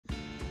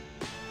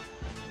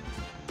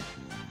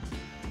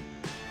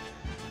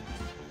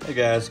Hey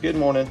guys, good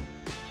morning.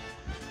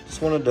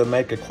 Just wanted to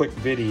make a quick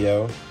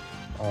video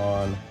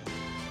on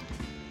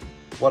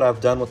what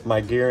I've done with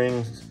my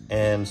gearing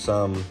and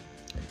some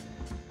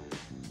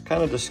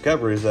kind of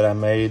discoveries that I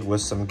made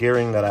with some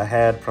gearing that I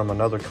had from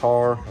another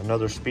car,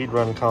 another speed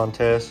run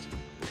contest.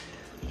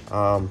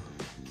 Haven't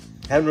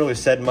really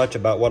said much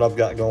about what I've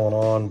got going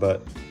on,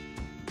 but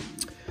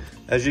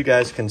as you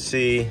guys can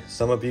see,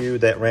 some of you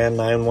that ran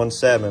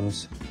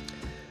 917s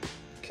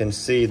can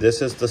see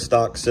this is the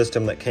stock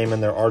system that came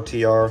in their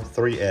RTR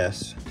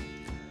 3S.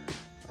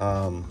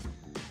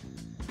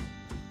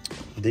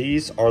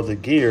 These are the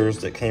gears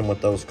that came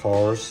with those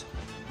cars.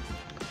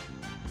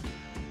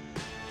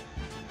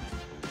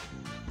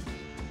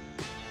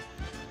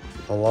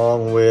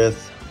 Along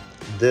with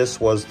this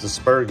was the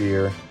spur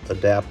gear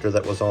adapter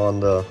that was on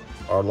the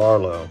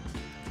Arlarlo.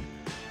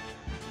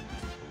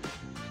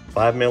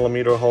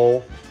 5mm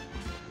hole.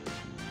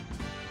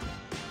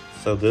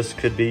 So this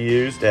could be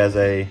used as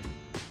a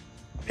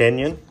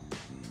pinion.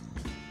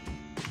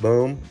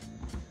 Boom.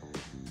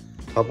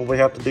 Probably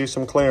have to do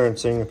some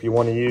clearancing if you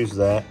want to use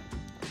that.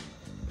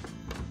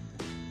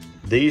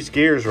 These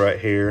gears right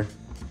here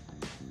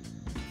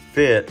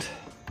fit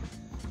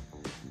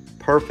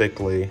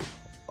perfectly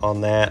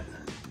on that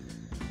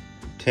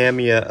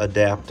Tamiya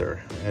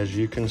adapter. As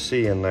you can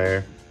see in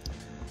there,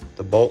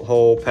 the bolt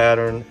hole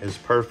pattern is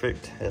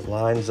perfect. It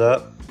lines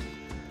up.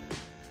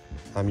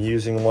 I'm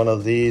using one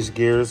of these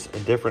gears, a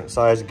different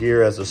size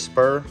gear as a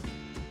spur.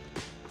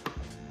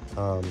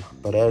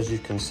 But as you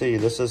can see,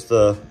 this is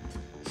the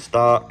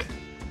stock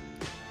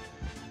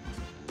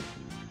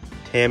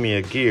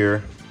Tamiya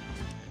gear.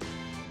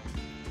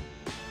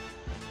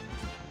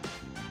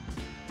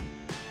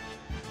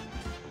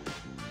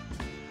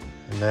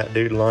 And that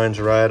dude lines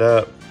right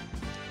up.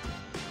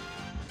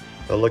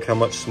 But look how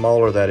much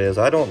smaller that is.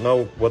 I don't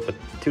know what the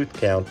tooth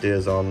count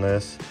is on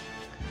this.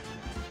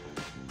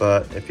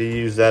 But if you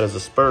use that as a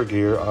spur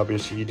gear,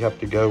 obviously you'd have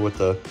to go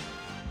with a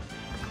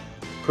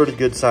pretty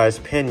good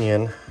sized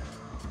pinion.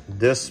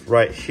 This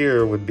right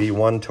here would be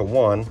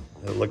 1-to-1,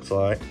 it looks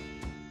like.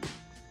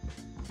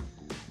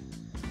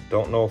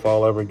 Don't know if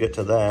I'll ever get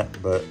to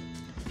that, but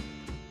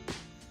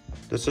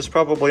this is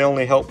probably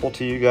only helpful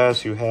to you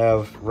guys who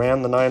have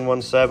ran the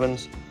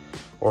 917s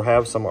or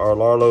have some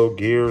Arlarlo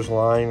gears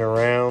lying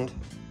around.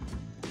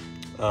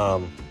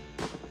 I'll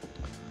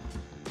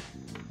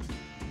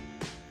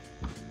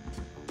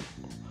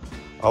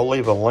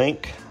leave a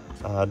link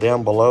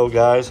down below,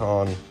 guys,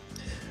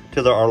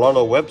 to the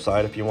Arlarlo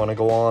website if you want to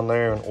go on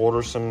there and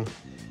order some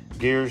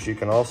gears. You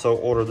can also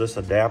order this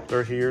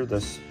adapter here.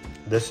 This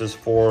is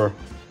for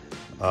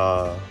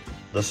the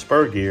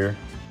spur gear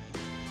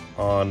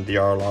on the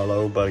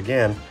Arlarlo, but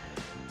again,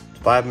 it's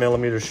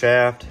 5mm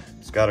shaft.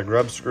 It's got a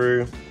grub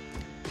screw.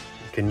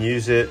 You can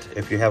use it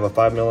if you have a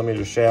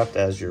 5mm shaft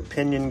as your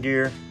pinion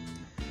gear,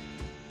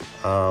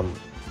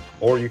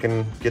 or you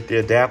can get the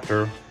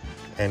adapter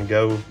and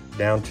go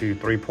down to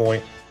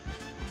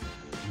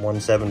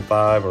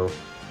 3.175 or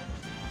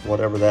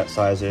whatever that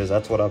size is.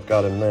 That's what I've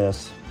got in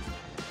this.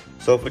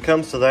 So if it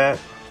comes to that,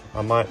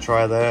 I might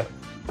try that.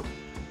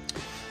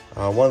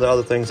 One of the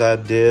other things I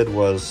did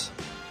was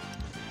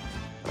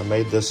I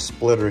made this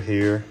splitter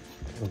here.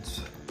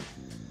 It's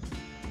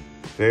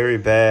very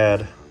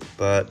bad,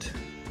 but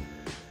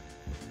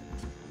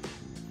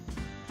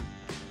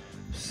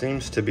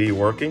seems to be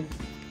working.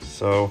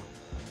 So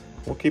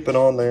we'll keep it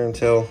on there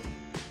until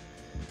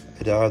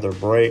it either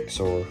breaks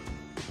or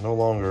no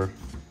longer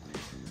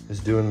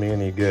is doing me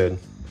any good.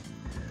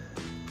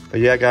 But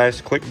yeah,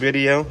 guys, quick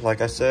video.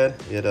 Like I said,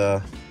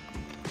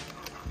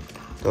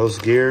 those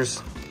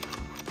gears,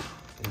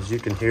 as you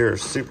can hear, are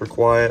super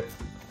quiet.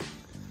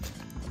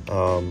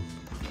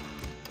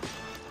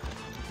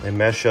 They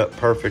mesh up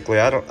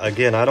perfectly. I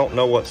don't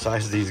know what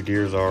size these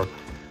gears are.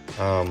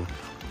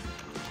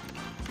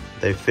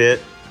 They fit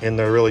in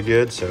there really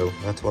good, so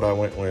that's what I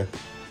went with.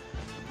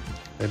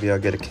 Maybe I'll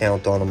get a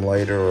count on them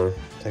later or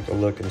take a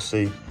look and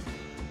see.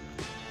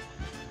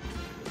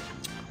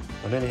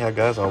 But anyhow,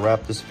 guys, I'll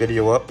wrap this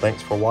video up.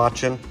 Thanks for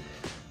watching.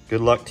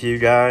 Good luck to you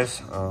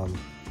guys.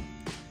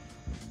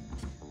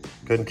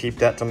 Couldn't keep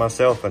that to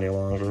myself any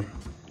longer.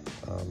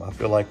 I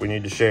feel like we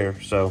need to share.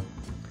 So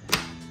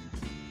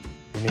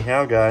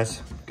anyhow,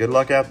 guys, good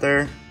luck out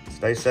there.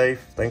 Stay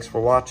safe. Thanks for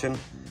watching.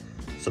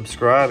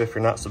 Subscribe if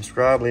you're not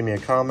subscribed. Leave me a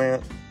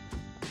comment.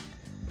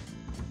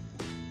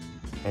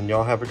 And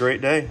y'all have a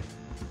great day.